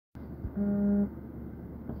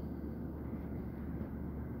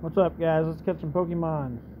What's up, guys? Let's catch some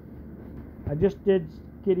Pokemon. I just did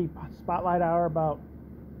Kitty Spotlight Hour about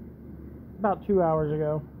 2 hours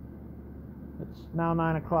ago. It's now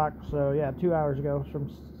 9 o'clock, so yeah, 2 hours ago, from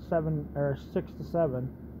 6 to 7,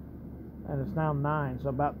 and it's now 9, so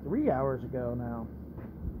about 3 hours ago now.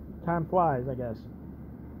 Time flies, I guess.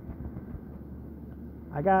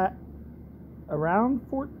 I got around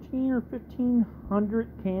 14 or 1500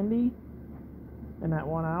 candy in that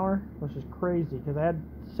 1 hour, which is crazy because I had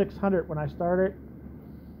 600 when I started,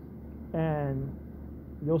 and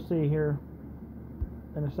you'll see here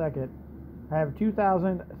in a second I have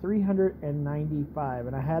 2,395,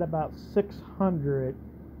 and I had about 600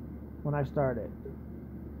 when I started,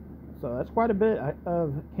 so that's quite a bit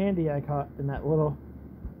of candy I caught in that little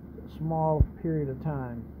small period of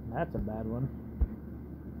time. That's a bad one.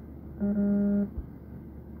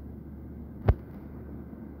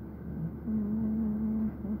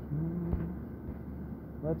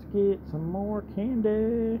 Let's get some more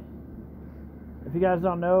candy. If you guys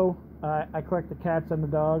don't know, I collect the cats and the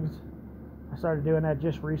dogs. I started doing that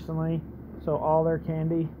just recently, so all their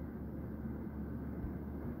candy.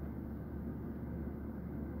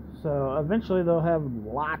 So eventually they'll have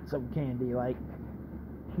lots of candy, like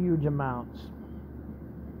huge amounts.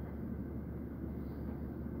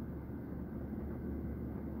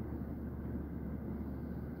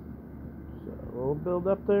 So we'll build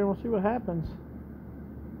up there and we'll see what happens.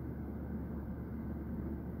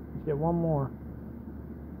 Let's get one more,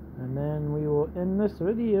 and then we will end this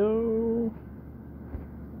video.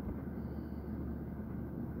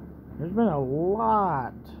 There's been a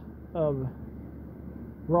lot of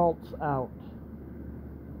Ralts out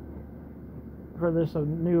for this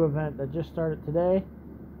new event that just started today,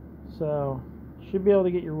 so should be able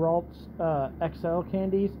to get your Ralts XL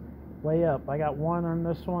candies way up. I got 1 on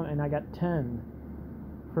this one, and I got 10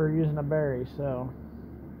 for using a berry, so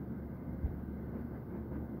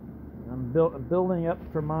I'm building up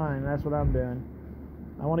for mine. That's what I'm doing.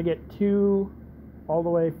 I want to get 2 all the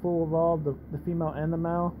way full evolved, the female and the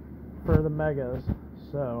male, for the megas.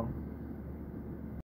 So